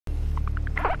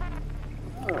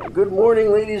Good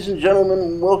morning, ladies and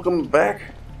gentlemen. Welcome back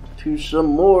to some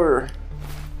more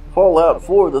Fallout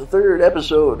 4, the third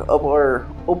episode of our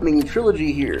opening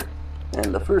trilogy here.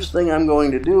 And the first thing I'm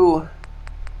going to do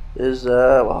is,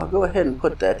 well, I'll go ahead and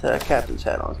put that captain's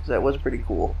hat on, because that was pretty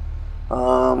cool.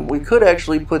 We could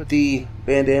actually put the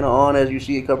bandana on. As you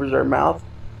see, it covers our mouth,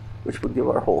 which would give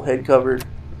our whole head covered.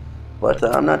 But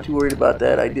I'm not too worried about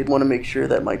that. I did want to make sure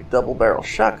that my double-barrel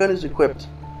shotgun is equipped.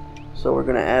 So we're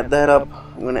going to add that up.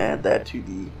 I'm going to add that to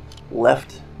the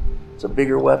left. It's a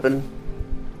bigger weapon.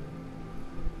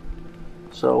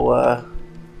 So,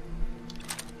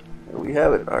 there we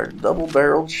have it. Our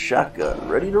double-barreled shotgun.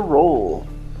 Ready to roll.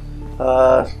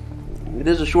 It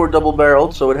is a short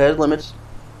double-barreled, so it has limits.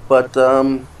 But,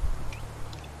 and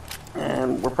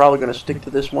we're probably going to stick to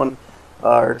this one.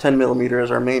 Our 10mm as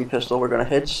our main pistol. We're going to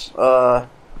head to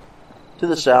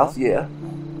the south, yeah.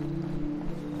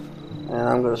 And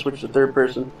I'm going to switch to third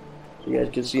person so you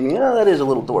guys can see me. Oh, that is a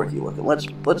little dorky looking. Let's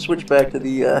switch back to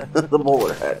the the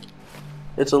bowler hat.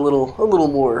 It's a little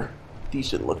more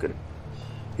decent looking.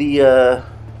 The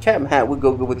captain hat would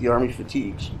go good with the army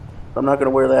fatigues. I'm not going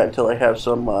to wear that until I have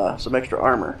some extra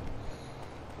armor.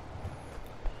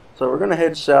 So we're going to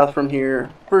head south from here.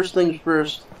 First things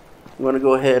first, I'm going to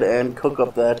go ahead and cook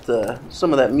up that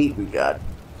some of that meat we got.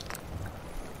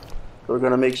 So we're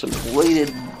going to make some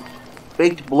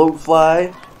baked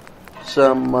bloatfly,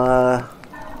 some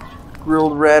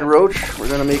grilled rad roach. We're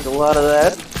going to make a lot of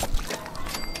that.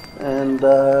 And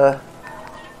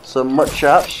some mutt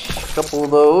chops, a couple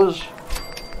of those.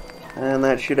 And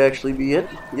that should actually be it.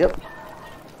 Yep.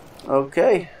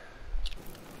 Okay.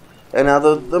 And now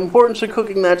the importance of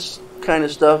cooking that kind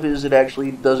of stuff is it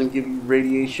actually doesn't give you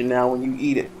radiation now when you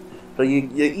eat it. So you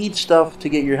eat stuff to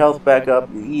get your health back up,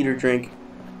 you eat or drink,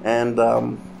 and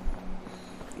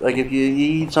like if you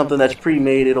eat something that's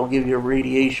pre-made, it'll give you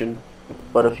radiation.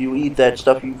 But if you eat that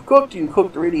stuff you've cooked, you can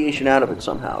cook the radiation out of it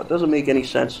somehow. It doesn't make any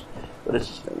sense. But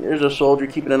there's a soldier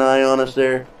keeping an eye on us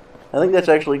there. I think that's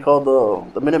actually called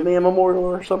the Minuteman Memorial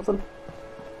or something.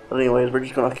 But anyways, we're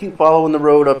just going to keep following the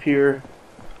road up here.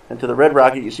 And to the red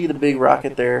rocket, you see the big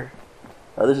rocket there.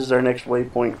 This is our next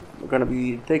waypoint. We're going to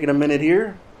be taking a minute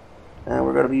here. And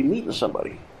we're going to be meeting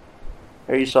somebody.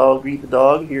 There you saw, greet the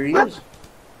dog. Here he is.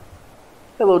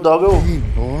 Hello, doggo. Hey,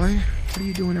 boy. What are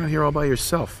you doing out here all by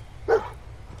yourself? You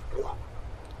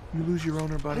lose your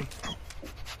owner, buddy?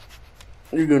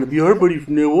 You're gonna be our buddy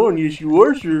from now on. Yes, you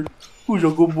are, sir. Who's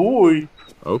Uncle Boy?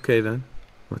 Okay, then.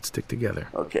 Let's stick together.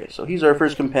 Okay, so he's our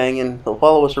first companion. He'll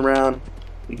follow us around.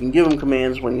 We can give him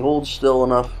commands when he holds still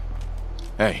enough.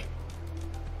 Hey.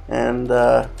 And,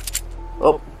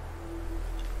 oh.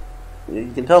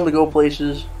 You can tell him to go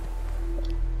places.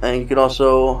 And you can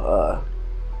also,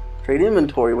 trade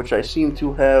inventory, which I seem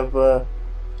to have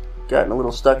gotten a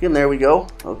little stuck in. There we go.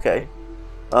 Okay.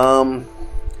 So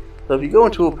if you go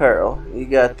into apparel, you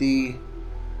got the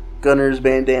gunner's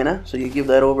bandana. So you give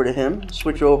that over to him,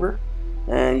 switch over,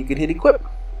 and you can hit equip.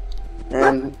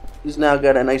 And he's now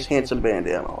got a nice handsome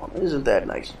bandana on. Isn't that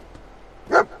nice?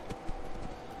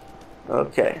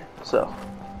 Okay, so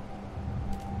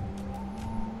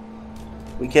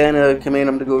we can command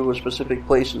him to go to a specific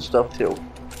place and stuff too.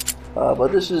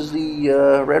 But this is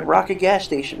the Red Rocket gas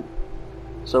station.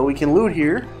 So we can loot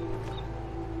here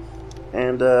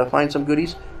and find some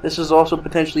goodies. This is also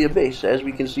potentially a base. As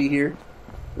we can see here,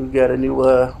 we've got a new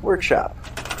workshop.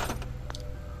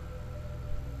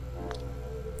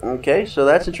 Okay, so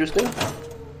that's interesting.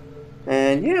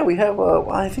 And yeah, we have, well,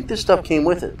 I think this stuff came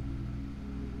with it.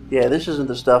 Yeah, this isn't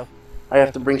the stuff. I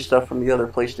have to bring stuff from the other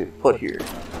place to put here.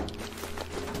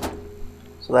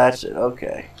 So that's it.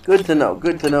 Okay, good to know.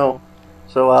 Good to know.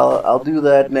 So I'll do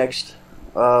that next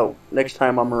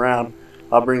time I'm around.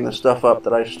 I'll bring the stuff up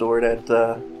that I stored at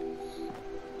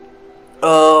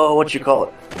oh, what you call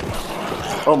it?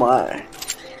 Oh my!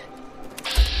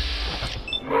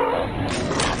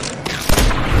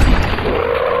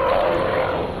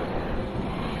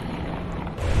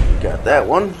 Got that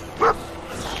one.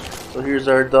 So here's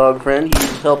our dog friend.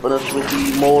 He's helping us with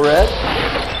the mole rat.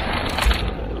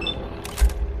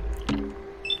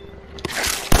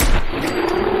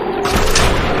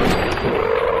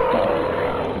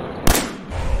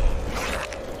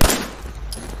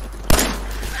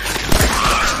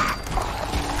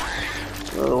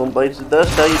 Bites the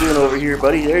dust. How you doing over here,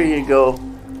 buddy? There you go.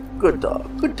 Good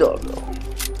dog. Good doggo.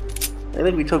 I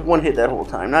think we took one hit that whole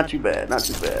time. Not too bad. Not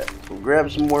too bad. We'll grab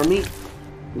some more meat.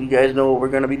 You guys know what we're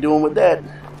going to be doing with that.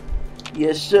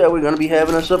 Yes, sir. We're going to be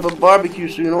having us up a barbecue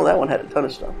soon. Oh, that one had a ton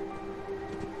of stuff.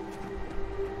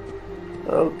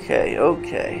 Okay,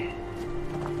 okay.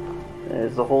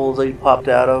 There's the holes they popped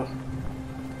out of.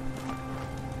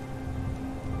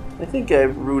 I think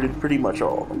I've looted pretty much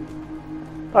all of them.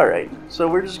 Alright, so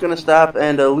we're just going to stop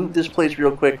and loot this place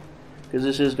real quick, because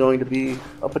this is going to be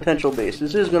a potential base.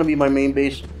 This is going to be my main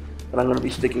base that I'm going to be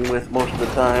sticking with most of the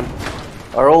time.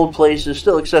 Our old place is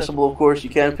still accessible, of course. You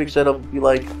can fix that up if you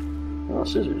like. Oh,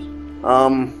 scissors.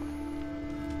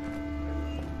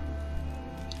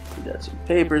 We got some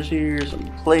papers here,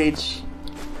 some plates,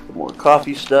 some more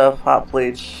coffee stuff, hot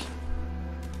plates.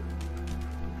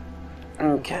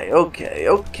 Okay.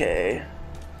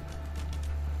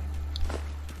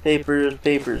 Papers.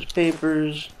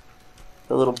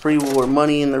 A little pre-war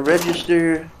money in the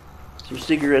register. Some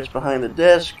cigarettes behind the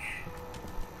desk.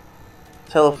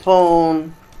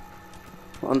 Telephone.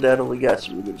 Undoubtedly got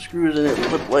some good screws in it.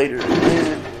 Flip lighter in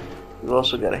there. We've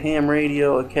also got a ham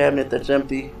radio, a cabinet that's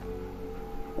empty.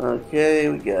 Okay,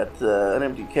 we got an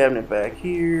empty cabinet back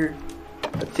here.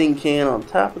 A tin can on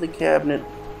top of the cabinet.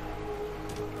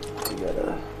 We got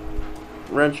a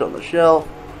wrench on the shelf.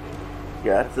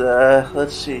 Got,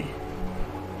 let's see,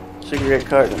 cigarette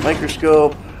carton and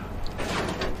microscope.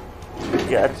 We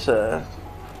got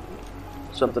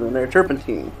something in there,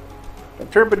 turpentine. A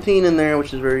turpentine in there,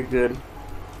 which is very good.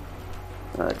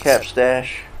 Cap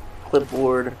stash,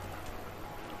 clipboard.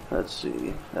 Let's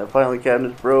see. That filing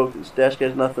cabinet's broke. This desk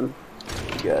has nothing.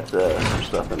 We got some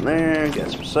stuff in there.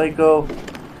 Got some Psycho.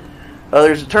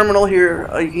 There's a terminal here.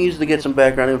 You can use it to get some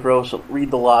background info. So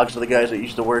read the logs of the guys that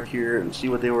used to work here and see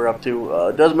what they were up to.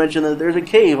 It does mention that there's a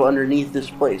cave underneath this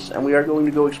place, and we are going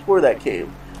to go explore that cave,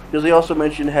 because they also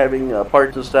mentioned having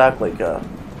parts in stock like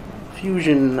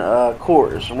fusion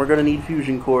cores, and we're going to need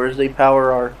fusion cores. They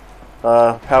power our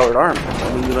powered armor,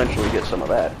 and we eventually get some of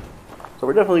that. So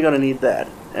we're definitely going to need that.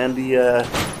 And the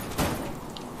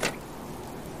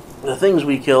things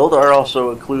we killed are also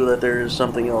a clue that there is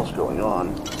something else going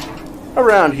on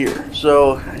around here.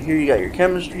 So here you got your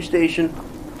chemistry station.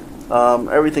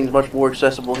 Everything's much more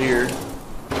accessible here.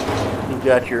 You've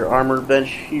got your armor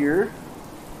bench here.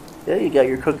 Yeah, you got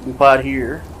your cooking pot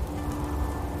here.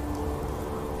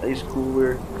 Ice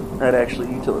cooler. Not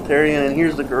actually utilitarian. And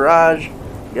here's the garage.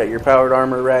 You got your powered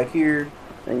armor rack here.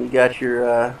 And you got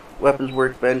your weapons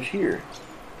workbench here.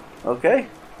 Okay?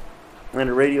 And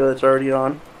a radio that's already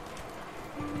on.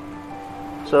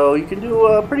 So you can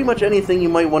do pretty much anything you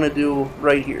might want to do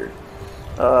right here.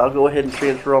 I'll go ahead and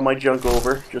transfer all my junk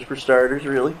over, just for starters,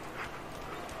 really.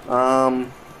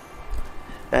 And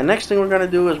next thing we're going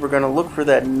to do is we're going to look for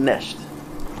that nest.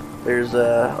 There's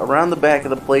around the back of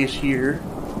the place here,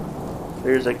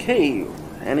 there's a cave.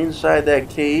 And inside that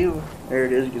cave, there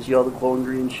it is, you can see all the glowing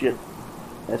green shit.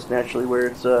 That's naturally where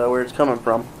it's coming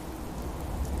from.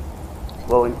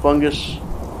 Glowing fungus.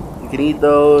 You can eat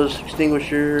those.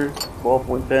 Extinguisher,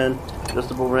 ballpoint pen,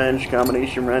 adjustable wrench,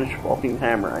 combination wrench, ballpoint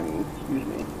hammer, excuse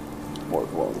me. More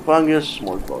glowing fungus,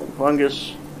 more glowing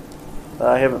fungus.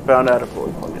 I haven't found out if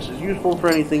glowing fungus is useful for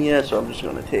anything yet, so I'm just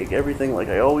going to take everything like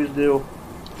I always do.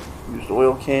 Used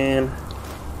oil can,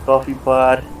 coffee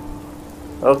pot.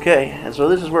 Okay, and so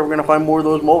this is where we're going to find more of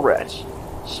those mole rats.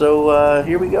 So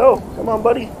here we go. Come on,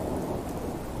 buddy.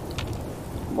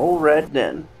 Mole rat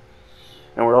den.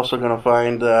 And we're also going to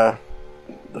find the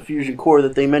fusion core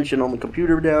that they mentioned on the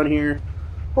computer down here,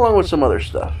 along with some other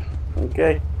stuff.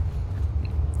 Okay?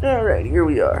 Alright, here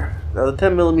we are. Now the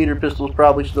 10mm pistol is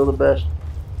probably still the best.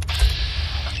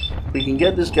 We can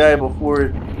get this guy before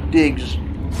it digs. There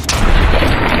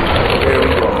we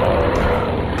go.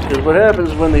 Because what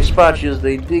happens when they spot you is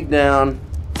they dig down,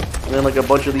 and then like a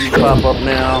bunch of these pop up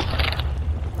now.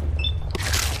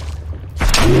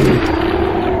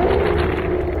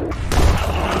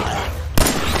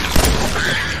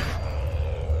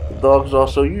 The dog's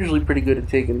also usually pretty good at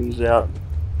taking these out.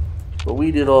 But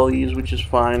we did all these, which is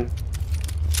fine.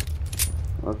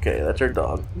 Okay, that's our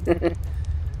dog.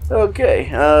 Okay,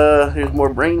 there's more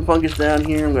brain fungus down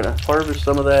here. I'm going to harvest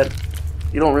some of that.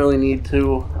 You don't really need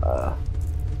to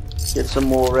get some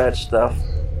more rat stuff.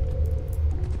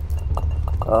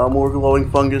 More glowing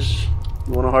fungus.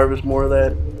 You want to harvest more of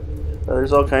that.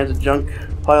 There's all kinds of junk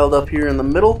piled up here in the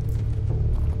middle.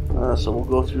 So we'll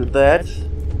go through that.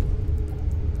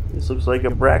 This looks like a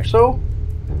Braxo.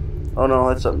 Oh no,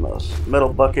 that's something else.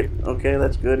 Metal bucket. Okay,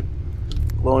 that's good.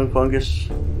 Glowing fungus.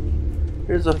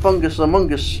 Here's a fungus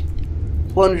among us.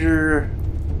 Plunger.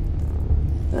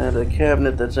 And a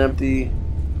cabinet that's empty.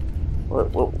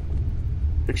 What?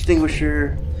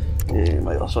 Extinguisher. Yeah, you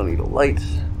might also need a light.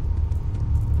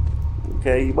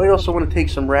 Okay, you might also want to take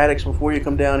some Radix before you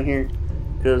come down here,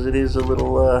 because it is a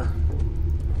little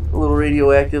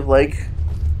radioactive like.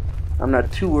 I'm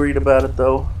not too worried about it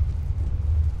though.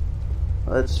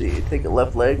 Let's see, take a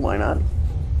left leg, why not?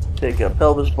 Take a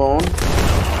pelvis bone.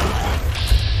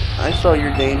 I saw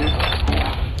your danger.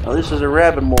 Now this is a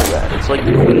rabid mole rat. It's like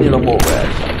the queen of the mole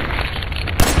rats.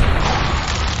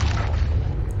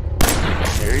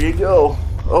 There you go.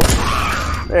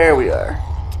 Oh, there we are.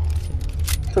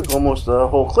 Took almost a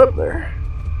whole clip there.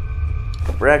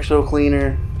 Braxo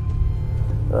cleaner.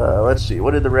 Let's see.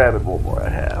 What did the rabid mole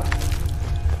rat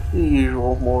have? The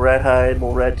usual mole rat hide,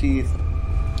 mole rat teeth.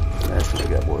 We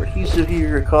got more adhesive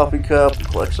here, a coffee cup,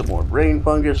 collect some more brain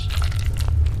fungus.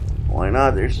 Why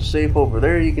not? There's a safe over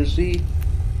there you can see.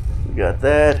 We got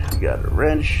that. We got a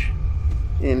wrench.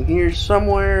 In here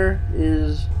somewhere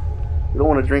is... You don't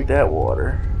want to drink that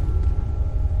water.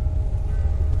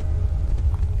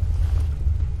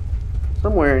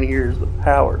 Somewhere in here is the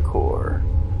power core.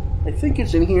 I think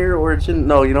it's in here or it's in...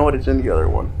 No, you know what? It's in the other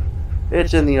one.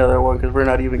 It's in the other one because we're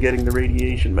not even getting the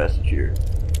radiation message here.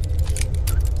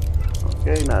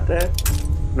 Okay, not that.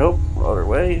 Nope, other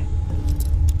way.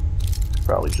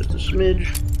 Probably just a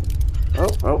smidge.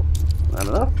 Oh, not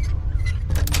enough.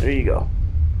 There you go.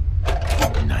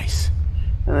 Nice.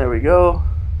 And there we go.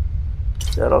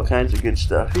 Got all kinds of good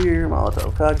stuff here.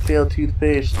 Molotov cocktail,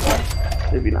 toothpaste.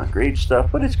 Maybe not great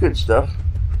stuff, but it's good stuff.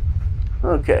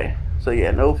 Okay, so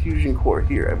yeah, no fusion core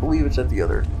here. I believe it's at the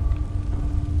other.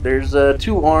 There's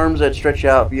 2 arms that stretch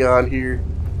out beyond here.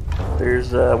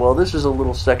 There's, well, this is a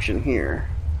little section here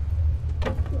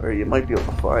where you might be able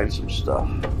to find some stuff.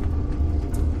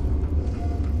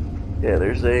 Yeah,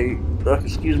 there's a,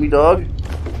 excuse me, dog.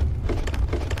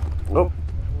 Nope.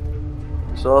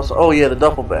 So also, oh yeah, the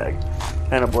duffel bag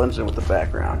kind of blends in with the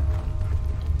background.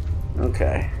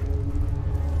 Okay.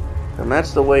 And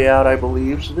that's the way out, I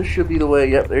believe. So this should be the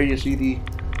way. Yep, there you see the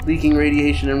leaking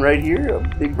radiation, and right here,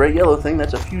 a big bright yellow thing,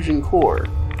 that's a fusion core.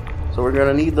 So we're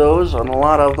going to need those on a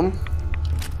lot of them.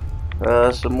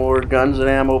 Some more guns and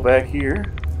ammo back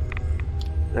here.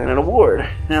 And an award.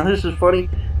 Now this is funny.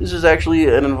 This is actually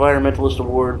an environmentalist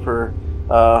award for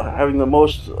having the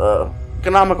most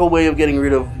economical way of getting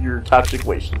rid of your toxic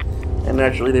waste. And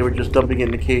naturally they were just dumping it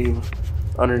in the cave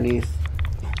underneath.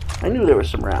 I knew there was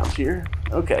some rounds here.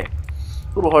 Okay.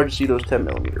 A little hard to see those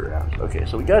 10mm rounds. Okay,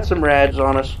 so we got some rads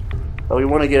on us. But we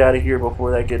want to get out of here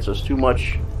before that gets us too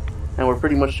much. And we're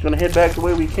pretty much going to head back the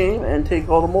way we came and take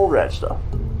all the mole rat stuff.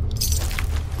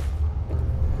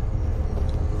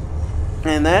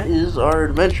 And that is our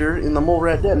adventure in the mole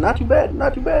rat den. Not too bad,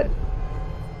 not too bad.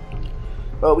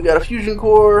 Well, we got a fusion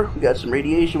core, we got some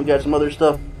radiation, we got some other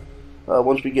stuff.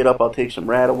 Once we get up, I'll take some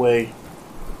rat away,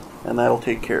 and that'll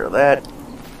take care of that.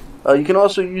 You can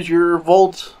also use your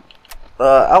Volt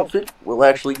outfit. Will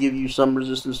actually give you some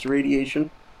resistance to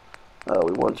radiation.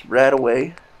 We want rat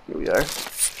away. Here we are.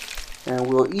 And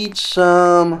we'll eat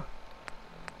some...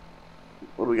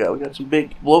 What do we got? We got some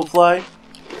big bloatfly.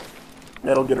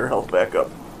 That'll get our health back up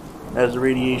as the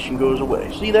radiation goes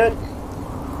away. See that?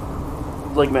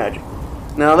 It's like magic.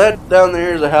 Now that down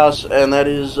there is a house, and that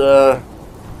is the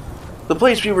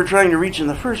place we were trying to reach in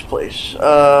the first place.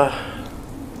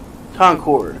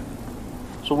 Concord.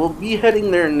 So we'll be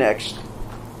heading there next.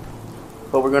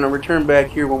 But we're going to return back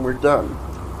here when we're done.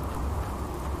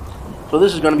 So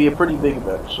this is going to be a pretty big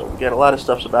event. So we got a lot of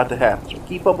stuff's about to happen. So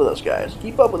keep up with us, guys.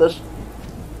 Keep up with us.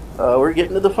 We're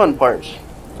getting to the fun parts.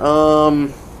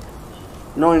 Knowing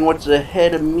what's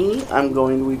ahead of me, I'm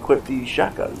going to equip the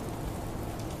shotgun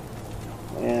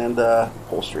and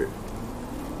holster it.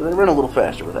 So they run a little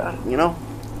faster without it, you know?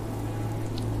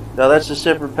 Now that's a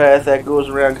separate path that goes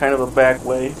around kind of a back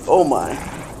way. Oh my.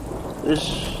 This...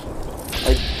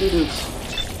 I didn't...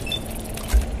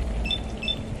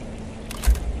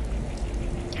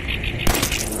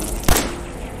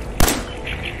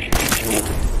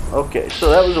 Okay, so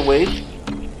that was a waste.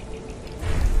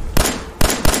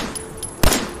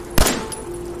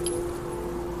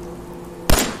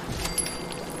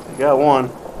 I got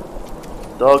one.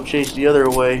 Dog chased the other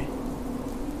away.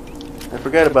 I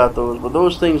forgot about those, but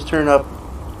those things turn up,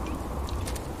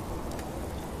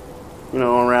 you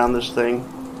know, around this thing.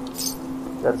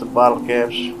 Got some bottle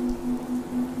caps.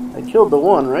 I killed the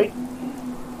one, right?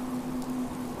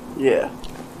 Yeah.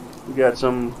 We got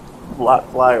some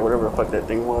blot fly or whatever the fuck that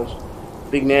thing was.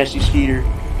 Big nasty skeeter.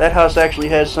 That house actually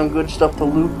has some good stuff to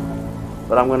loot,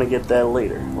 but I'm gonna get that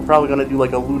later. We're probably gonna do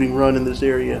like a looting run in this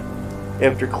area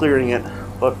after clearing it,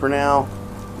 but for now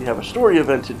we have a story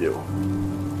event to do,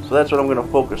 so that's what I'm gonna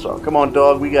focus on. Come on,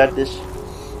 dog, we got this.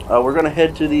 We're gonna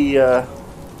head to the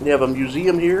we have a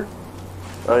museum here,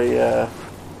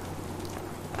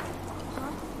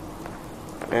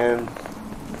 and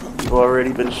we've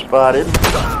already been spotted.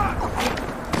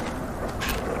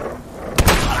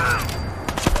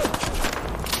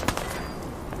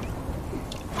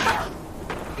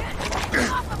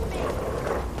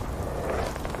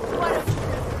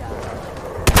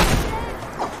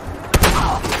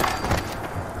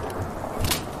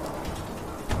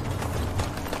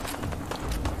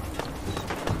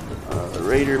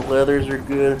 Raider leathers are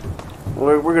good.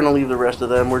 We're going to leave the rest of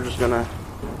them. We're just going to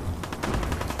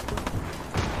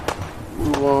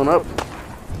move on up.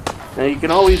 Now you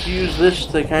can always use this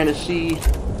to kind of see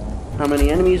how many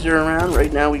enemies are around.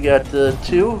 Right now we got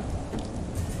 2.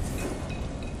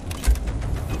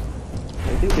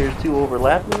 I think there's 2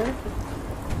 overlapping there.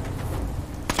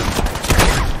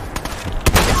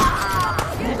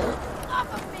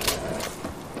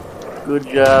 Good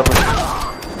job,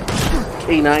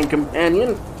 K9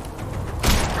 companion.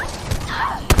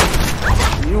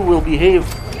 You will behave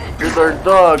with our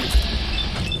dog.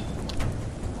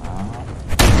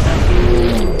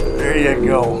 There you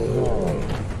go.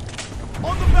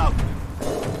 On the balcony.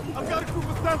 I've got a group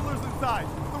of settlers inside.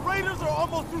 The raiders are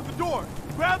almost through the door.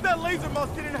 Grab that laser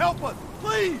musket and help us,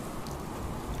 please.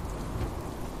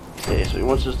 Okay, so he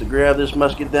wants us to grab this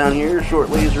musket down here, short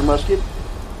laser musket.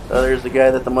 There's the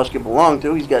guy that the musket belonged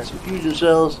to. He's got some fusion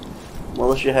cells.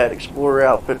 Militia hat explorer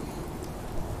outfit.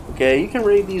 Okay, you can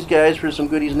raid these guys for some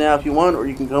goodies now if you want, or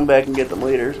you can come back and get them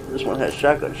later. This one has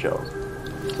shotgun shells,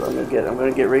 so I'm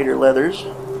gonna get Raider leathers.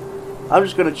 I'm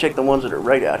just gonna check the ones that are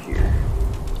right out here.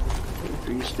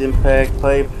 Increased impact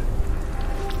pipe,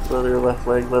 leather left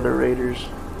leg, leather Raiders.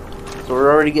 So we're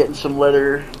already getting some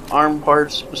leather arm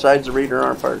parts besides the Raider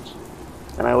arm parts,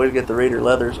 and I always get the Raider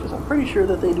leathers because I'm pretty sure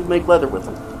that they do make leather with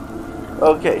them.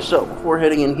 Okay, so before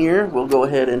heading in here, we'll go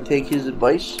ahead and take his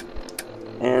advice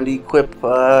and equip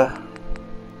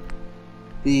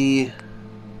the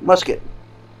musket.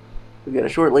 We got a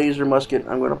short laser musket.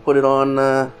 I'm going to put it on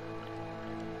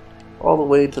all the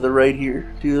way to the right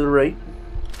here, to the right,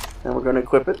 and we're going to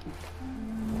equip it.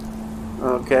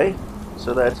 Okay,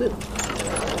 so that's it.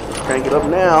 Let's crank it up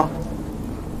now.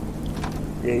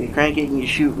 Yeah, you crank it and you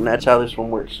shoot, and that's how this one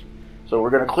works. So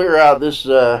we're going to clear out this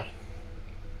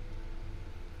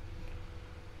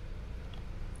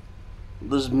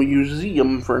this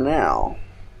museum for now.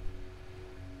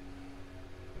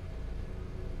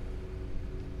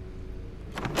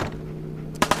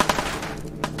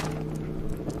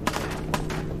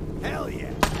 Hell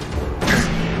yeah.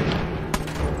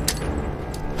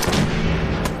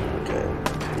 Okay,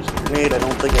 here's a grenade. I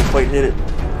don't think I quite hit it.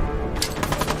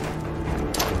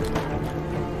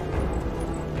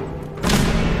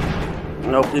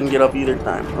 Nope, didn't get up either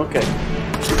time. Okay.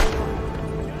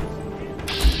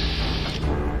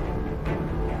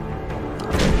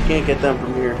 Can't get them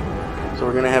from here, so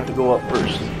we're gonna have to go up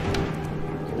first.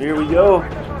 So here we go.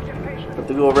 Have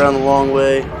to go around the long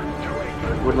way.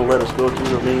 Wouldn't let us go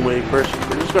through the main way first.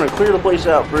 We're just gonna clear the place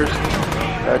out first,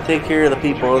 take care of the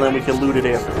people, and then we can loot it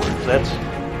afterwards. That's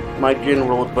my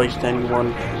general advice to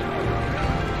anyone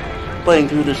playing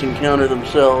through this encounter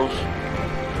themselves.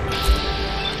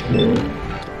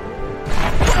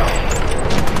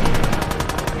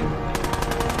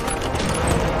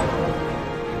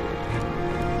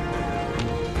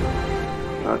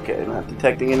 Okay, not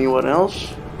detecting anyone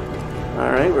else.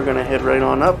 Alright, we're gonna head right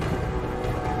on up.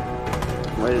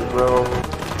 Might as well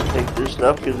take this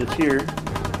stuff because it's here.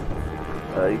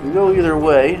 You can go either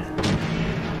way.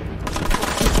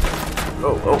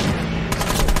 Oh.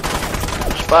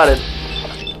 Spotted.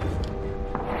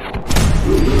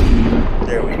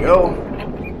 There we go.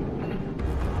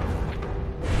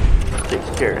 Takes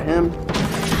care of him.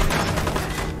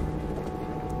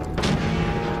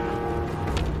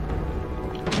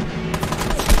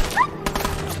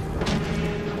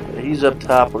 He's up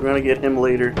top. We're gonna get him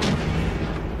later.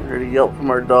 I heard a yelp from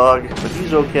our dog, but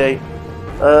he's okay.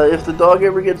 If the dog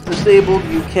ever gets disabled,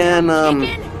 you can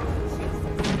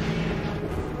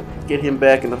get him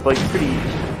back in the fight pretty easy.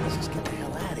 Let's just get the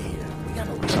hell out of here. We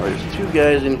gotta leave. Now, there's 2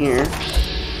 guys in here.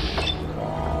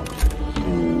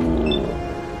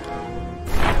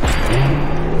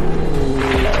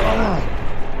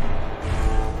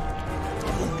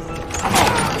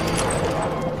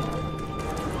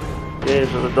 Okay,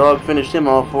 so the dog finished him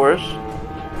off for us.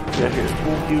 Got here,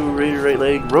 full view, Raider right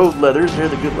leg, road leathers. They're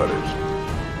the good leathers.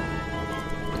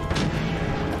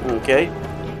 Okay,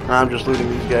 I'm just looting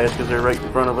these guys because they're right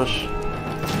in front of us.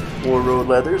 More road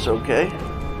leathers. Okay.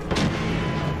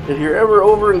 If you're ever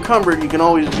over encumbered, you can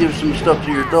always give some stuff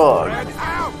to your dog.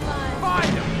 Out! Find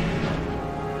him!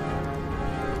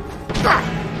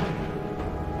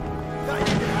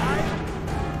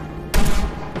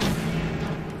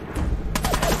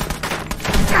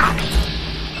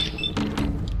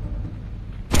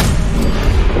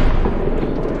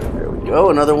 Go,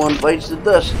 another one bites the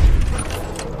dust.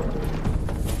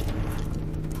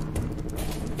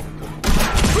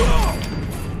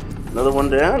 Another one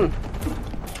down.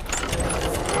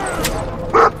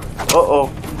 Uh-oh.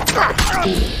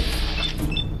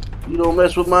 You don't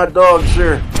mess with my dog,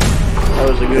 sir. That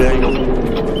was a good angle.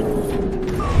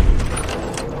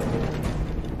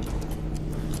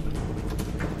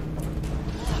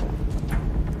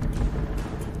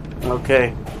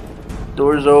 Okay.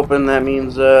 Doors open, that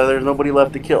means there's nobody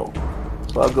left to kill.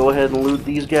 So I'll go ahead and loot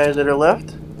these guys that are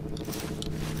left.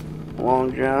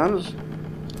 Long Johns.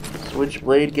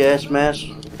 Switchblade, gas mask.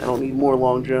 I don't need more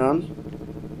Long Johns.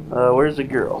 Where's the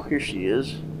girl? Here she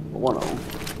is. One of them.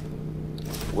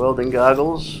 Welding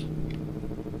goggles.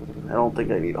 I don't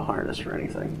think I need a harness or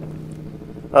anything.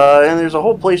 And there's a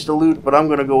whole place to loot, but I'm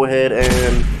going to go ahead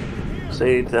and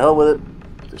say to hell with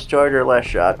it. Discharge our last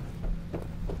shot.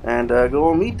 And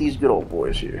go and meet these good old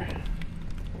boys here.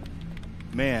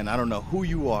 Man, I don't know who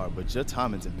you are, but your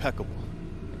timing's impeccable.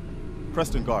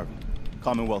 Preston Garvey,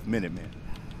 Commonwealth Minutemen.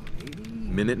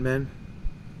 Minutemen?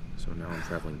 So now I'm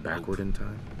traveling backward in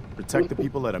time? Protect the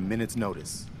people at a minute's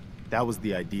notice. That was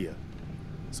the idea.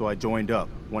 So I joined up,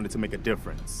 wanted to make a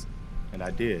difference. And I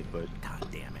did, but God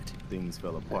damn it. Things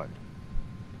fell apart.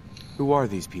 Who are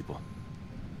these people?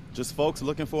 Just folks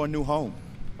looking for a new home,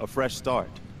 a fresh start.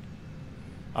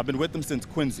 I've been with them since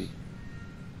Quincy.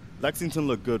 Lexington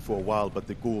looked good for a while, but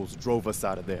the ghouls drove us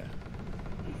out of there.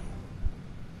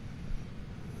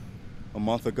 A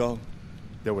month ago,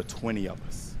 there were 20 of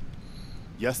us.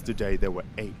 Yesterday, there were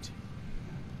 8.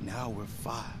 Now we're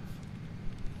 5.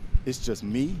 It's just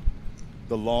me,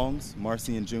 the Longs,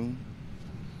 Marcy and June.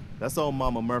 That's old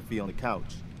Mama Murphy on the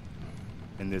couch.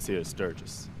 And this here is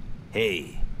Sturgis.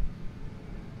 Hey.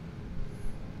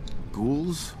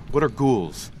 Ghouls? What are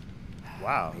ghouls?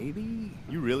 Wow. Maybe?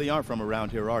 You really aren't from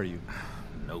around here, are you?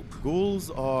 Nope.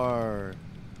 Ghouls are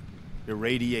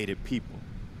irradiated people.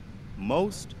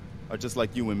 Most are just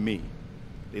like you and me.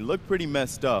 They look pretty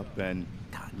messed up and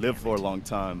live for a long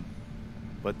time,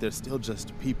 but they're still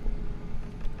just people.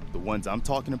 The ones I'm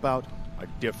talking about are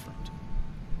different.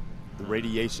 The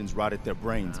radiations rotted their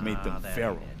brains, made them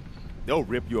feral. They'll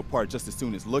rip you apart just as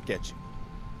soon as look at you.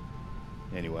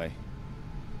 Anyway,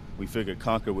 we figured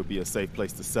Concord would be a safe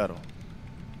place to settle.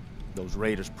 Those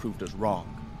raiders proved us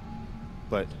wrong.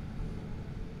 But,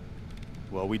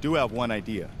 well, we do have one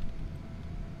idea.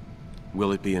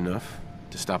 Will it be enough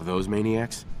to stop those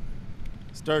maniacs?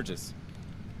 Sturgis,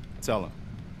 tell him.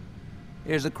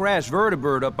 There's a crashed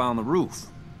vertibird up on the roof.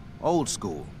 Old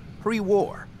school,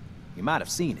 pre-war. You might have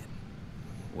seen it.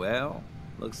 Well,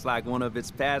 looks like one of its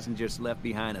passengers left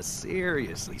behind a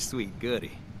seriously sweet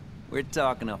goodie. We're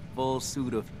talking a full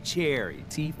suit of cherry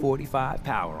T-45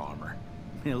 power armor.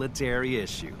 Military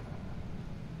issue.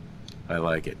 I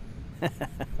like it.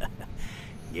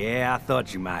 Yeah, I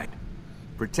thought you might.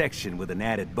 Protection with an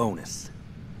added bonus.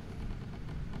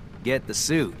 Get the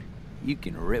suit. You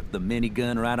can rip the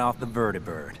minigun right off the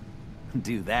vertibird.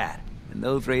 Do that, and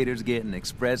those raiders get an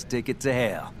express ticket to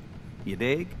hell. You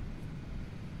dig?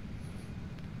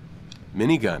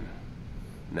 Minigun.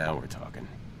 Now we're talking.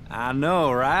 I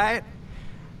know, right?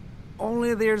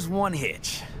 Only there's one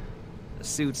hitch. The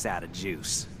suit's out of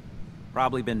juice.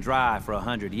 Probably been dry for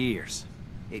 100 years.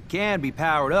 It can be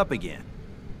powered up again.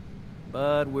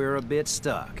 But we're a bit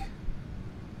stuck.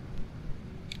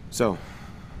 So,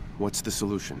 what's the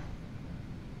solution?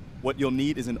 What you'll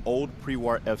need is an old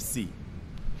pre-war FC.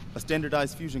 A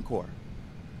standardized fusion core.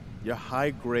 Your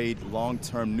high-grade,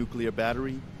 long-term nuclear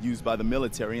battery used by the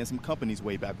military and some companies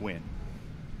way back when.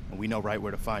 And we know right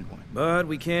where to find one. But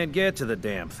we can't get to the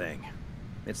damn thing.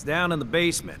 It's down in the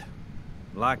basement.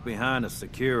 Locked behind a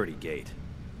security gate.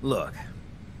 Look,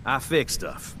 I fix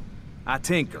stuff. I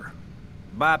tinker.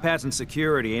 Bypassing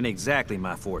security ain't exactly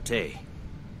my forte.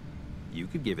 You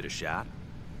could give it a shot.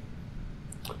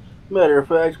 Matter of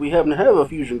fact, we happen to have a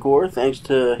fusion core thanks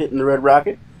to hitting the red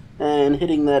rocket and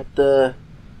hitting that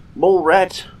mole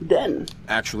rat den.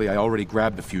 Actually, I already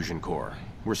grabbed the fusion core.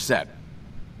 We're set.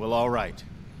 Well, all right.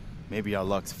 Maybe our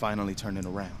luck's finally turning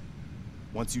around.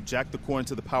 Once you jack the core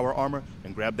into the power armor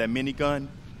and grab that minigun,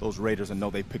 those raiders will know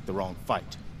they picked the wrong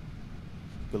fight.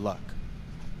 Good luck.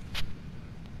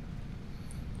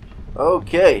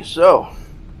 Okay, so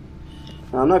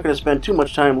now I'm not going to spend too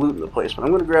much time looting the place, but I'm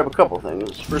going to grab a couple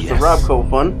things. First, the Robco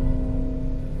fun.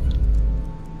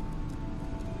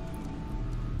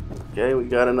 Okay, we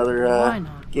got another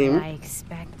game. I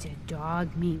expected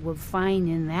dog meat would find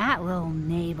in that little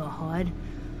neighborhood,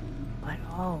 but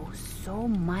oh, so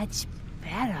much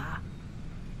better.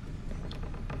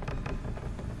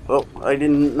 Oh, I did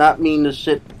not mean to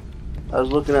sit. I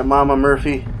was looking at Mama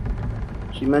Murphy.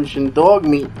 She mentioned dog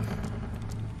meat.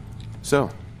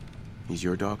 So, he's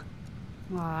your dog?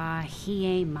 Aw, he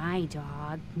ain't my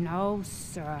dog. No,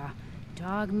 sir.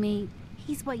 Dog meat,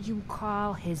 he's what you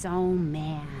call his own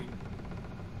man.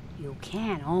 You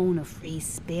can't own a free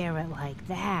spirit like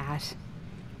that.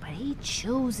 but he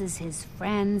chooses his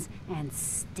friends and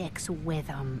sticks with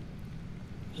them.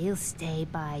 He'll stay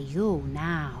by you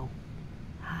now.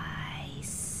 I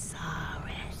saw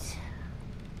it.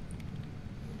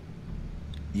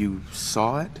 You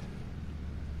saw it?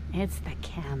 It's the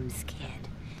chems, kid.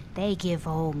 They give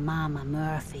old Mama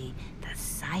Murphy the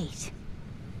sight.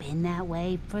 Been that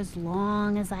way for as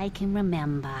long as I can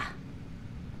remember.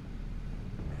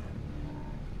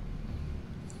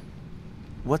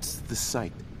 What's the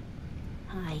sight?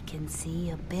 I can see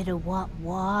a bit of what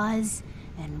was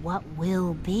and what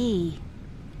will be,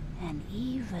 and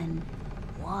even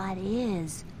what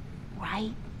is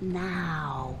right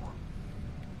now.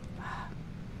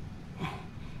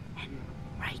 And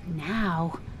right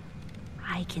now,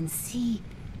 I can see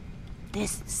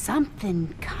there's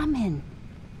something coming,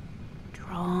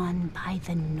 drawn by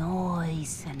the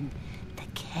noise and the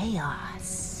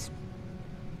chaos.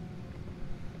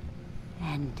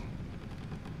 And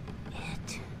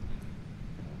it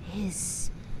is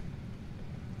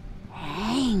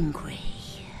angry.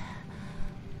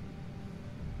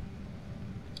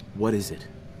 What is it?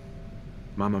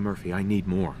 Mama Murphy, I need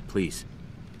more, please.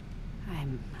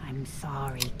 I'm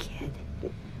sorry, kid,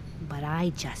 but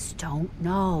I just don't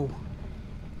know.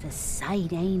 The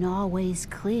sight ain't always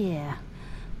clear,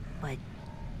 but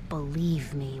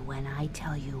believe me when I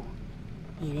tell you,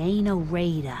 it ain't a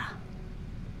raider.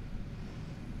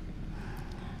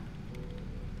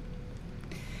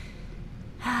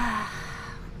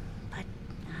 But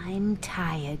I'm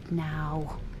tired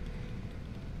now.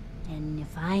 And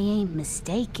if I ain't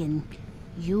mistaken,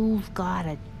 you've got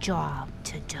a job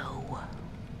to do.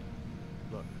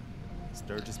 Look,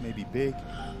 Sturgis may be big,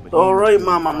 but Alright,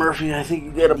 Mama Murphy, I think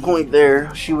you got a point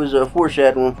there. She was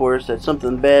foreshadowing for us that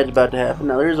something bad's about to happen.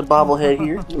 Now, there's a bobblehead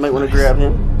here. You might want to grab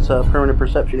him. It's a permanent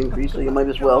perception increase, so you might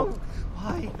as well.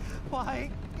 Why?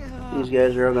 These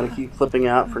guys are all going to keep flipping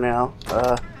out for now.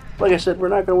 Like I said, we're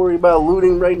not going to worry about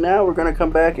looting right now. We're going to come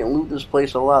back and loot this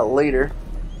place a lot later.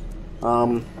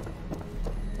 Well,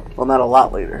 not a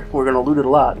lot later. We're going to loot it a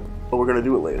lot, but we're going to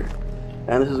do it later.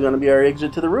 And this is going to be our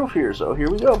exit to the roof here. So here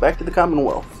we go, back to the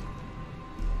Commonwealth.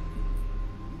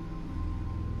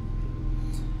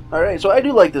 Alright, so I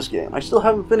do like this game. I still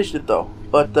haven't finished it though,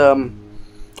 but I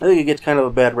think it gets kind of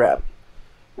a bad rap.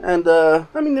 And, I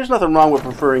mean, there's nothing wrong with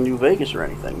preferring New Vegas or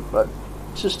anything, but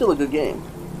it's just still a good game.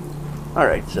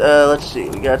 Alright, let's see.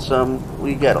 We got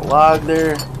a log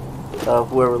there of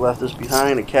whoever left us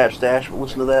behind, a cat stash. We'll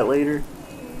listen to that later.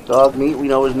 Dog meat, we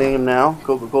know his name now.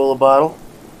 Coca-Cola bottle.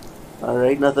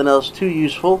 Alright, nothing else too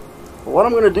useful. But what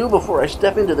I'm going to do before I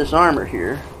step into this armor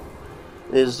here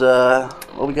is, well,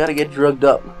 we got to get drugged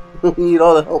up. We need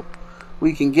all the help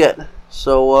we can get.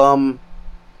 So,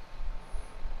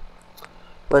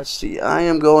 let's see. I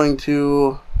am going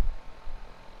to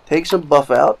take some buff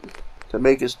out to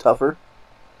make us tougher.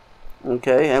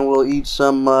 Okay, and we'll eat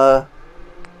some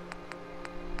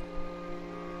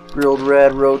grilled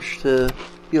rad roach to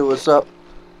heal us up.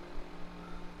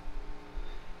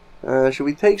 Should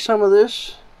we take some of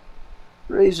this?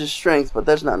 Raises strength, but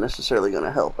that's not necessarily going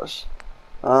to help us.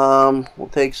 We'll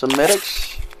take some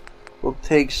medics. We'll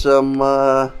take some,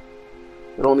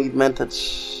 we don't need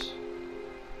mentats.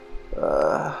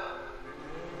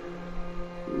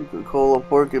 Coca-Cola,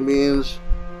 pork and beans.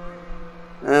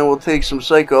 And we'll take some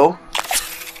psycho.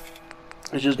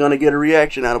 It's just going to get a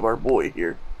reaction out of our boy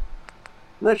here.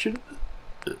 That should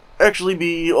actually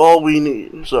be all we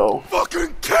need, so.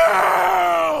 Fucking kill!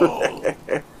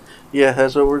 Yeah,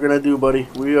 that's what we're going to do, buddy.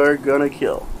 We are going to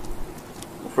kill.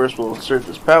 First, we'll insert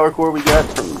this power core we got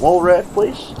from the mole rat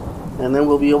place. And then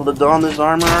we'll be able to don this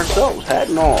armor ourselves, hat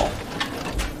and all.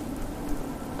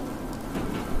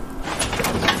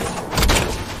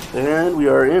 And we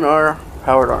are in our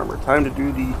powered armor. Time to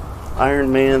do the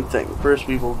Iron Man thing. First,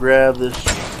 we will grab this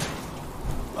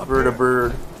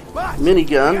Bird-a-Bird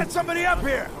minigun. Get somebody up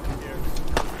here!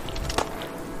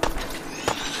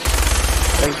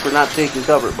 Thanks for not taking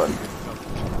cover, buddy.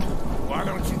 Why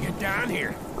don't you get down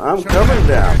here? I'm coming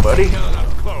down, buddy.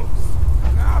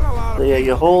 So yeah,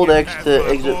 you hold X to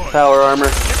exit power armor.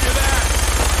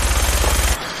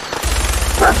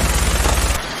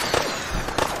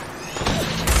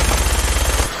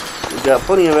 We've got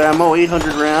plenty of ammo,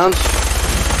 800 rounds.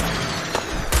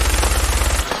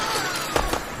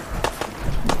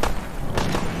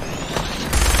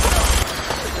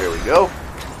 There we go.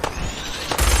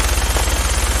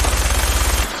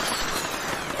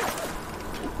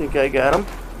 I think I got him.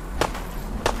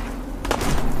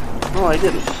 Oh, I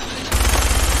didn't.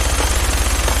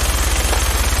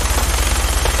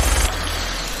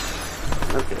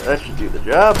 Okay, that should do the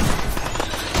job.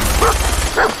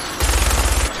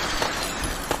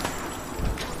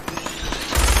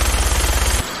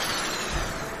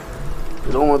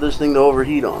 We don't want this thing to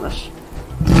overheat on us.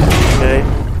 Okay?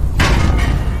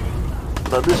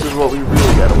 But this is what we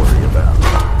really gotta worry about.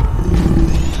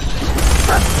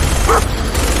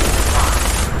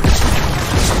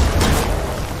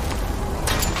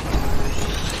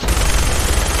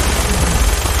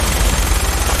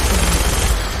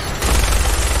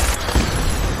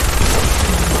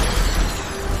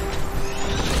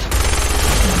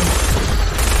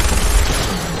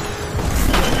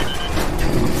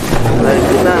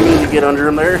 Get under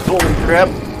him there. Holy crap.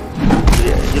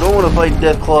 Yeah, you don't want to fight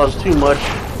death claws too much.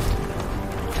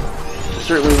 You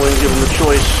certainly want to give him the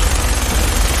choice.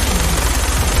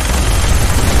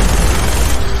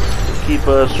 Keep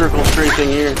circle strafing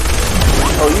here.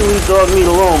 Oh, you leave dog meat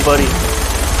alone, buddy.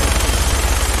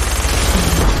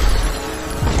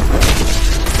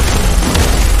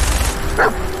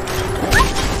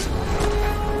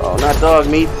 Oh, not dog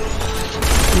meat.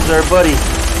 He's our buddy.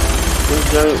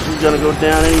 He's gonna go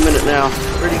down any minute now.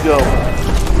 Where'd he go?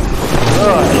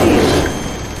 Oh,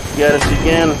 jeez. Got us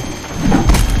again.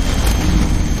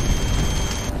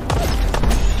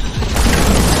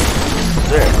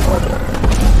 There.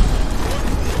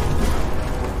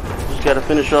 Just gotta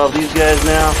finish off these guys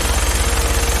now.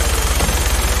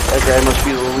 That guy must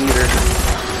be the leader.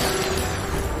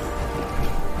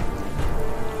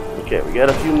 Okay, we got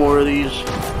a few more of these.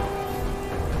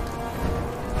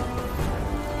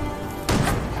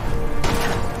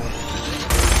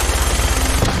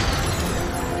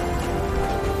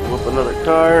 Another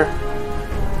car.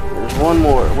 There's one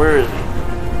more. Where is he?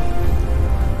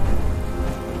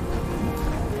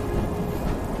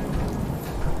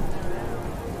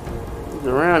 He's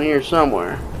around here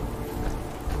somewhere.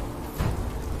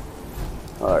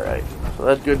 Alright, so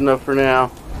that's good enough for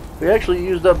now. We actually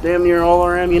used up damn near all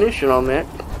our ammunition on that.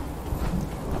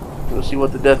 Let's see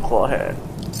what the Deathclaw had.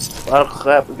 A lot of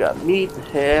crap. We got meat,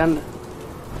 hand,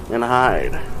 and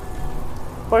hide.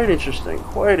 Quite interesting,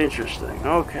 quite interesting.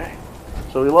 Okay.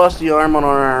 So we lost the arm on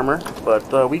our armor,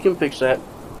 but we can fix that.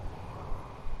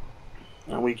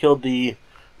 And we killed the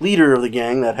leader of the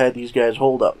gang that had these guys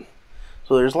holed up.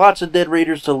 So there's lots of dead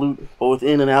raiders to loot, both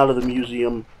in and out of the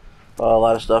museum. A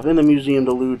lot of stuff in the museum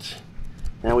to loot.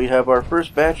 And we have our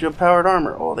first batch of powered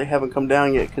armor. Oh, they haven't come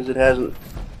down yet because it hasn't...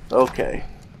 Okay.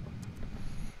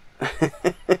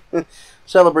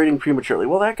 Celebrating prematurely.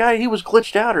 Well, that guy, he was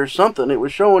glitched out or something. It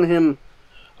was showing him...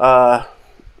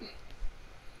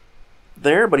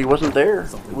 there, but he wasn't there.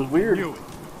 It was weird.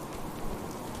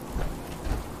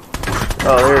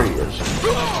 Oh, there he is.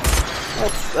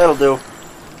 That'll do.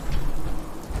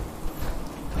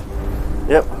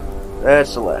 Yep,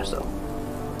 that's the last of them.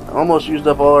 I almost used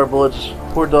up all our bullets.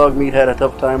 Poor dog meat had a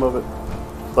tough time of it.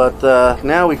 But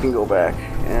now we can go back.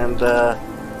 And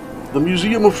the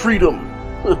Museum of Freedom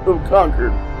of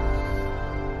Concord.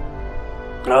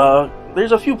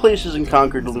 There's a few places in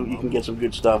Concord to loot. You can get some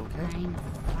good stuff.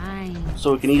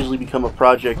 So it can easily become a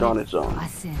project on its own.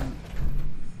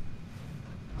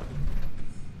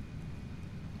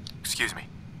 Excuse me.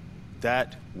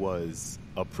 That was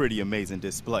a pretty amazing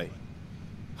display.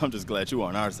 I'm just glad you're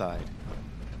on our side.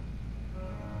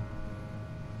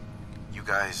 You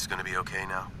guys gonna be okay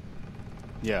now?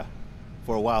 Yeah,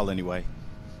 for a while anyway.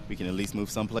 We can at least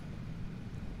move someplace.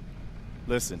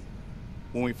 Listen,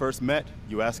 when we first met,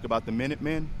 you asked about the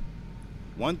Minutemen.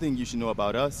 One thing you should know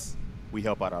about us, we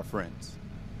help out our friends.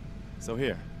 So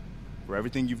here, for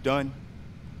everything you've done,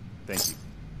 thank you.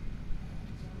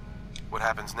 What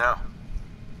happens now?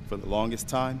 For the longest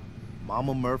time,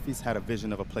 Mama Murphy's had a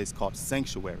vision of a place called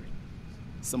Sanctuary.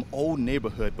 Some old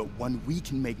neighborhood, but one we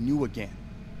can make new again.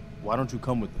 Why don't you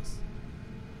come with us?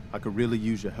 I could really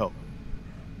use your help.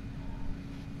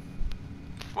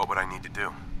 What would I need to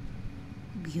do?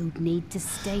 You'd need to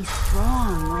stay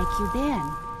strong like you've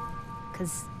been.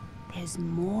 'Cause there's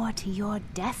more to your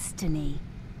destiny.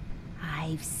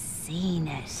 I've seen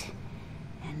it.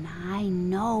 And I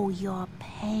know your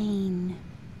pain.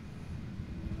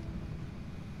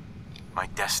 My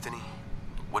destiny?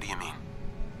 What do you mean?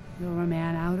 You're a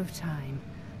man out of time,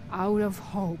 out of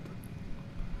hope.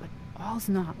 But all's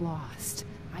not lost.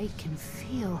 I can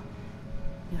feel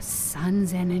your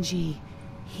son's energy.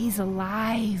 He's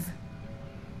alive.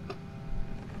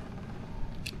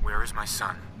 Where is my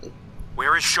son?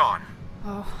 Where is Sean?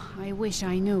 Oh, I wish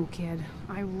I knew, kid.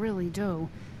 I really do.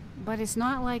 But it's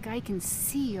not like I can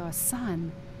see your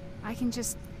son. I can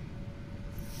just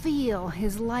feel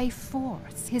his life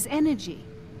force, his energy.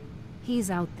 He's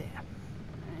out there.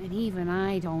 And even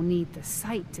I don't need the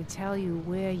sight to tell you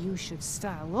where you should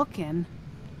start looking.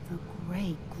 The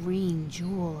great green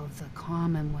jewel of the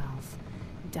Commonwealth.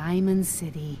 Diamond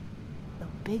City. The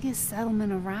biggest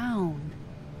settlement around.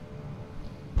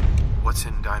 What's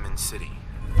in Diamond City?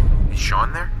 Is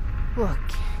Sean there? Look,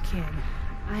 kid,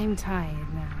 I'm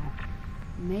tired now.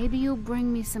 Maybe you'll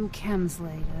bring me some chems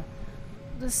later.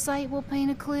 The site will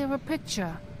paint a clearer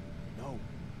picture. No,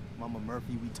 Mama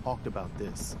Murphy, we talked about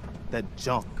this. That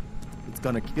junk. It's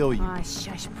gonna kill you. Ah,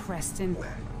 shush, Preston.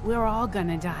 We're all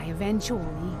gonna die eventually.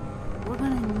 We're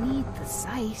gonna need the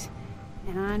site.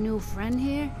 And our new friend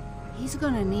here, he's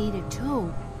gonna need it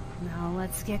too. Now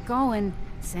let's get going.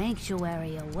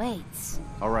 Sanctuary awaits.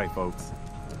 All right, folks.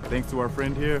 Thanks to our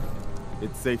friend here,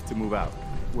 it's safe to move out.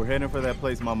 We're heading for that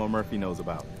place Mama Murphy knows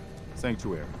about.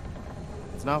 Sanctuary.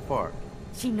 It's not far.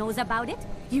 She knows about it?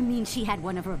 You mean she had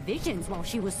one of her visions while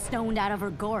she was stoned out of her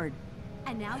gourd?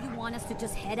 And now you want us to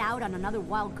just head out on another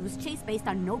wild goose chase based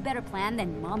on no better plan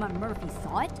than Mama Murphy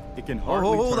thought? It can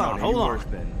hardly hold turn on, out hold any on. worse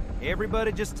than...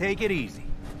 Everybody just take it easy.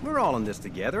 We're all in this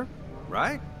together,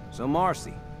 right? So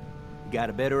Marcy, you got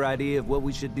a better idea of what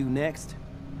we should do next?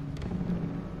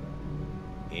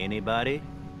 Anybody?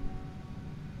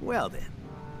 Well then,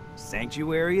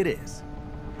 Sanctuary it is.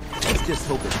 Let's just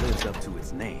hope it lives up to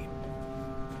its name.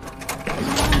 Come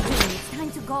on, Jimmy, it's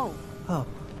time to go. Oh.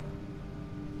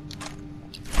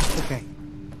 Okay.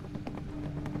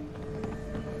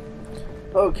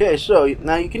 Okay, so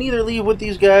now you can either leave with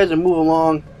these guys and move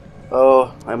along.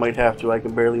 Oh, I might have to. I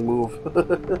can barely move.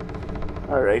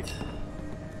 Alright.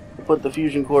 Put the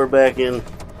fusion core back in.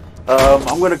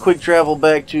 I'm going to quick travel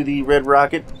back to the Red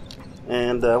Rocket.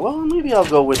 And, well, maybe I'll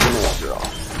go with them after all.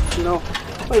 You know,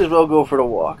 might as well go for the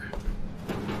walk.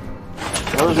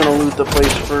 I was going to loot the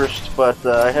place first, but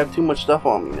I have too much stuff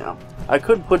on me now. I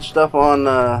could put stuff on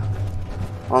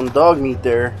dog meat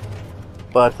there,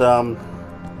 but I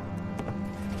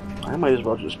might as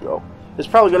well just go. It's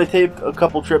probably going to take a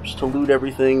couple trips to loot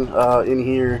everything in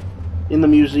here, in the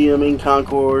museum, in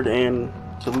Concord, and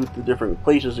to loot the different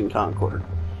places in Concord.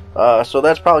 So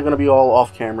that's probably going to be all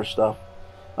off-camera stuff.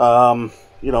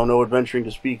 You know, no adventuring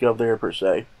to speak of there per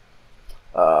se.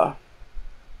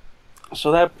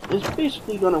 So that is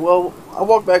basically going to, well, I'll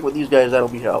walk back with these guys, that'll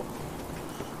be help.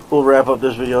 We'll wrap up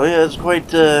this video. Yeah, it's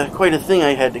quite a thing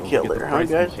I had to kill there, huh,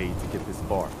 guys? Paid to get this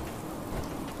far.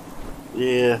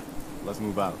 Yeah, Let's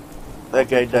move out. that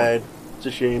guy died. It's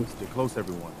a shame. Stay close,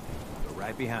 everyone. We're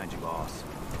right behind you, boss.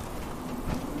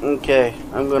 Okay,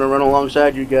 I'm going to run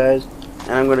alongside you guys,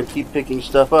 and I'm going to keep picking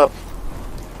stuff up,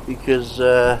 because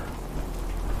I'm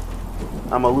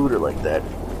a looter like that.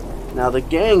 Now, the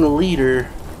gang leader,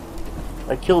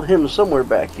 I killed him somewhere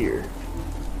back here.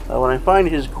 When I find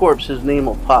his corpse, his name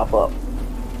will pop up.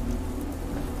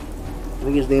 I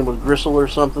think his name was Gristle or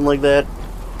something like that.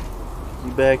 Is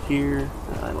he back here?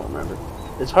 I don't remember.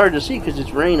 It's hard to see because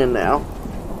it's raining now.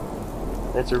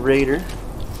 That's a raider.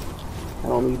 I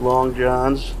don't need long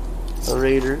johns. A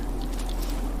raider.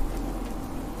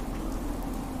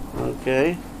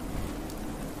 Okay.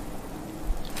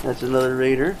 That's another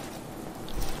raider.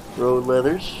 Road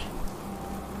leathers.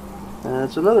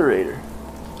 That's another raider.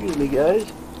 Excuse me,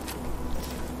 guys.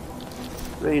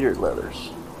 Raider leathers.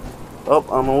 Oh,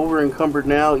 I'm over encumbered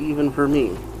now, even for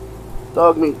me.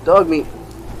 Dog meat, dog meat.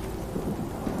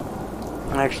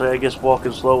 Actually, I guess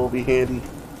walking slow will be handy.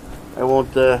 I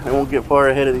won't get far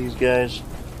ahead of these guys.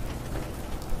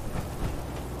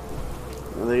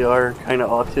 They are kind of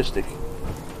autistic.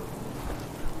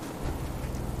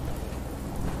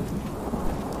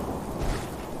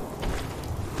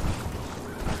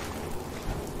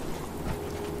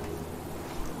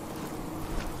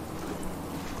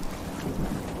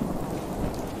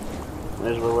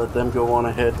 Might as well let them go on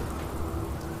ahead.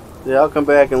 Yeah, I'll come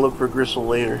back and look for Gristle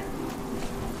later.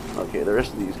 Okay, the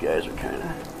rest of these guys are kind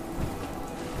of...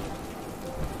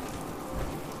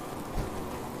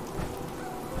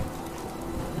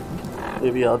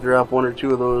 Maybe I'll drop one or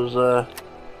two of those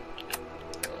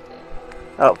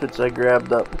outfits I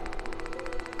grabbed up.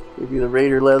 Maybe the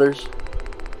Raider leathers.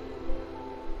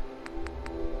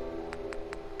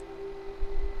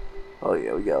 Oh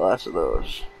yeah, we got lots of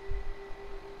those.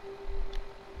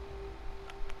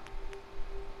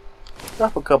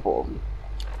 Drop a couple of them.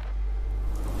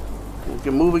 We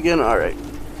can move again? Alright.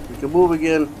 We can move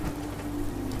again.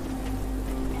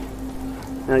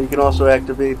 Now you can also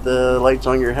activate the lights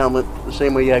on your helmet the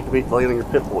same way you activate the light on your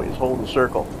Pip-Boy. Just hold the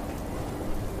circle.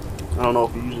 I don't know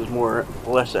if it uses more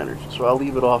or less energy, so I'll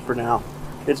leave it off for now.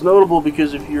 It's notable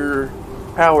because if your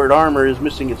powered armor is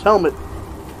missing its helmet,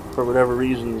 for whatever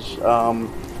reasons,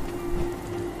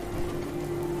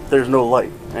 there's no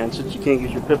light. And since you can't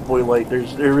use your Pip-Boy light,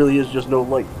 there really is just no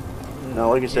light. Now,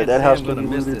 like I said, that house can be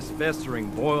miss looted. this festering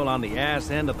boil on the ass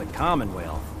end of the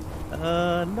Commonwealth.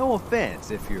 No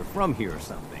offense if you're from here or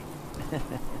something.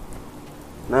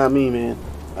 Not me, man.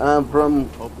 I'm from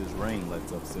Hope this rain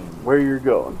lets up soon. where you're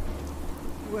going.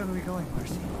 Where are we going,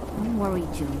 Marcy? Don't worry,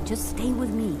 June. Just stay with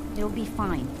me. It'll be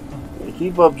fine. Yeah,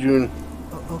 keep up, June.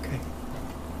 Okay.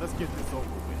 Let's get this over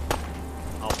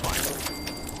with. I'll find it.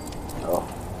 Oh.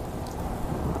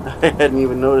 I hadn't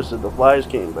even noticed that the flies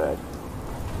came back.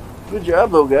 Good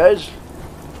job, though, guys.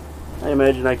 I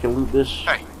imagine I can loot this.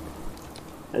 Hey.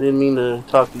 I didn't mean to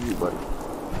talk to you, buddy.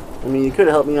 I mean, you could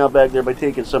have helped me out back there by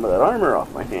taking some of that armor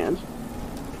off my hands.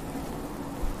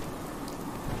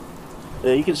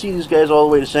 Yeah, you can see these guys all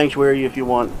the way to Sanctuary if you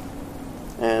want.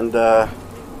 And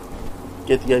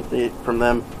get the update from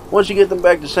them. Once you get them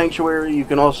back to Sanctuary, you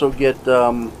can also get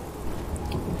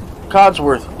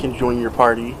Codsworth can join your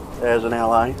party as an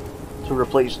ally to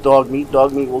replace Dogmeat.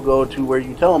 Dogmeat will go to where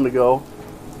you tell him to go,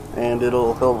 and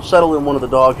he'll settle in one of the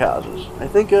dog houses. I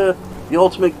think the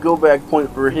ultimate go-back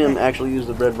point for him actually is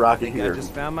the Red Rocket here. I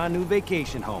just found my new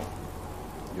vacation home.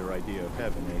 Your idea of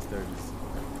heaven, eh, Sturgis?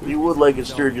 You would like it,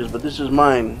 Sturgis, but this is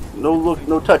mine. No look,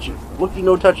 no touchy. Looky,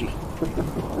 no touchy.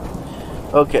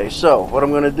 Okay, so what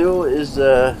I'm going to do is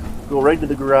go right to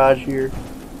the garage here.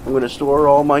 I'm going to store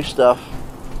all my stuff,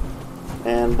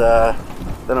 and then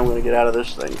I'm going to get out of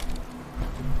this thing.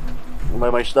 And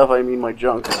by my stuff, I mean my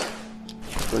junk.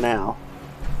 For now.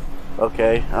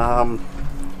 Okay, I'm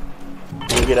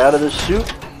going to get out of this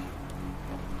suit,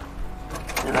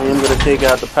 and I am going to take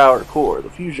out the power core, the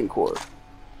fusion core,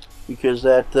 because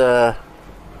that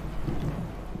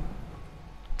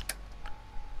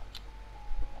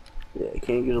yeah, I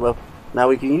can't use it up. Now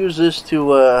we can use this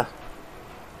to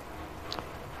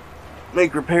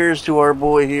make repairs to our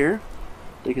boy here.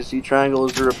 You can see triangle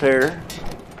is the repair,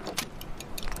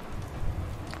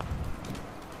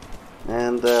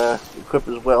 and equip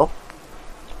as well.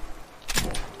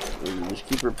 And just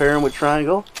keep repairing with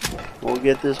triangle. We'll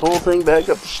get this whole thing back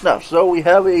up to snuff. So we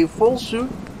have a full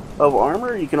suit of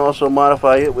armor. You can also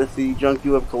modify it with the junk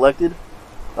you have collected.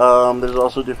 There's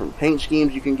also different paint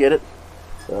schemes you can get it.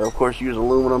 Of course, use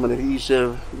aluminum and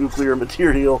adhesive, nuclear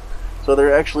material. So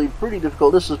they're actually pretty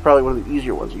difficult. This is probably one of the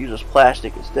easier ones. It uses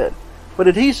plastic instead. But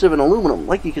adhesive and aluminum,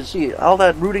 like you can see, all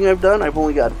that rooting I've done, I've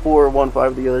only got 4, 1,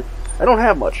 5 together. I don't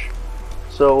have much.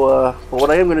 So, but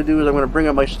what I am going to do is I'm going to bring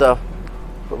up my stuff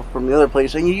from the other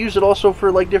place. And you use it also for,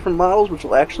 like, different models, which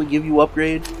will actually give you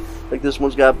upgrades. Like this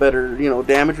one's got better, you know,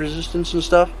 damage resistance and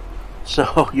stuff.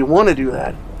 So, you want to do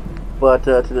that. But,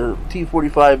 to the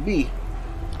T45B.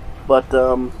 But,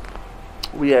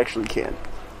 we actually can.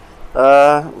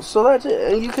 So that's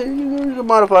it. And you can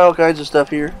modify all kinds of stuff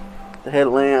here. The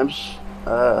headlamps,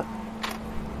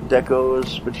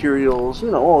 decos, materials,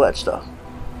 you know, all that stuff.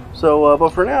 So,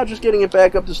 but for now, just getting it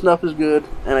back up to snuff is good.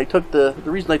 And I took the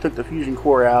reason I took the fusion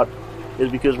core out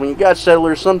is because when you got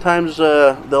settlers, sometimes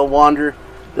they'll wander.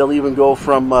 They'll even go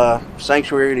from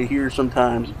Sanctuary to here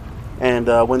sometimes. And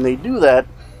when they do that,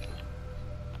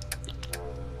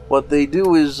 what they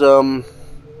do is, I'm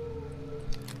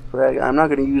not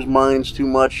going to use mines too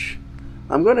much.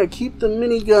 I'm going to keep the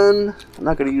minigun. I'm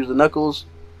not going to use the knuckles.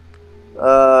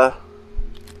 Auto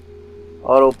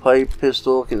pipe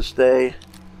pistol can stay.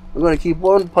 I'm going to keep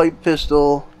one pipe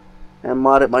pistol and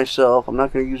mod it myself. I'm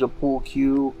not going to use a pool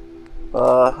cue.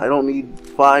 I don't need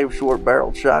 5 short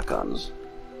barreled shotguns.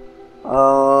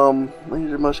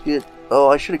 Laser musket. Oh,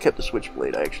 I should have kept the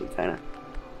switchblade. I actually kind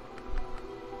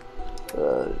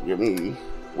of give me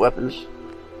weapons.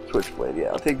 Switchblade, yeah,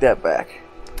 I'll take that back.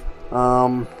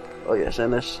 Oh yes,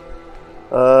 and this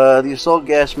the assault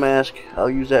gas mask, I'll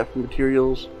use that for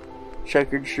materials.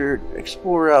 Checkered shirt,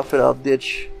 explorer outfit I'll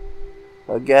ditch.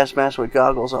 Gas mask with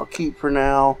goggles I'll keep for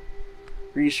now.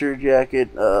 Greaser jacket,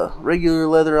 regular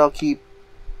leather I'll keep.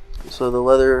 So the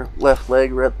leather left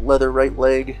leg, leather right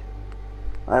leg.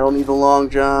 I don't need the long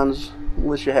johns.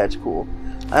 Militia hat's cool.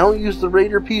 I don't use the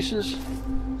Raider pieces.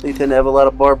 They tend to have a lot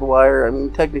of barbed wire. I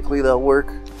mean, technically they'll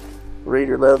work.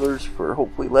 Raider leathers for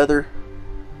hopefully leather.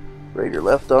 Raider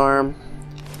left arm.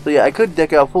 So yeah, I could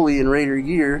deck out fully in Raider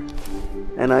gear,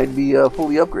 and I'd be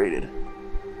fully upgraded.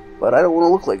 But I don't want to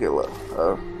look like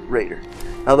a Raider.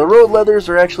 Now the road leathers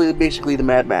are actually basically the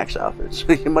Mad Max outfits,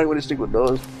 so you might want to stick with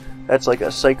those. That's like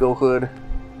a psycho hood.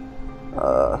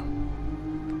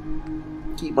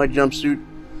 Keep my jumpsuit,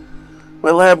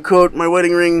 my lab coat, my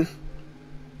wedding ring.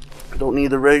 Don't need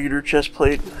the regular chest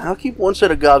plate. I'll keep one set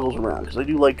of goggles around because I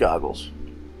do like goggles.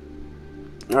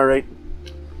 Alright.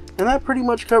 And that pretty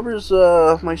much covers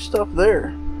my stuff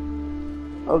there.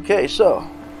 Okay, so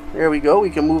there we go. We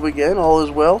can move again. All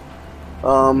is well.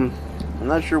 I'm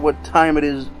not sure what time it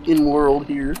is in world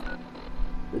here.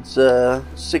 It's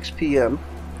 6 p.m.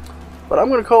 But I'm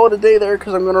going to call it a day there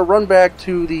because I'm going to run back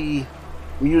to the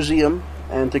museum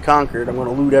and to Concord. I'm going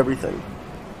to loot everything.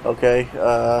 Okay,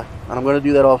 and I'm going to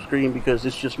do that off screen because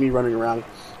it's just me running around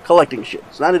collecting shit.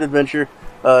 It's not an adventure.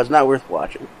 It's not worth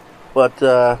watching. But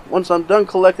once I'm done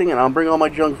collecting, and I'll bring all my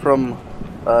junk from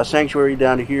Sanctuary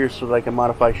down to here so that I can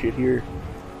modify shit here,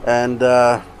 and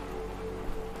that'll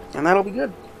be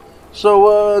good.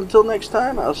 So until next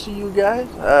time, I'll see you guys.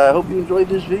 I hope you enjoyed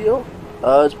this video.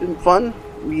 It's been fun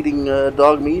meeting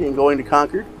Dog Meat and going to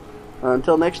Concord.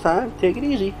 Until next time, take it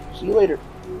easy. See you later.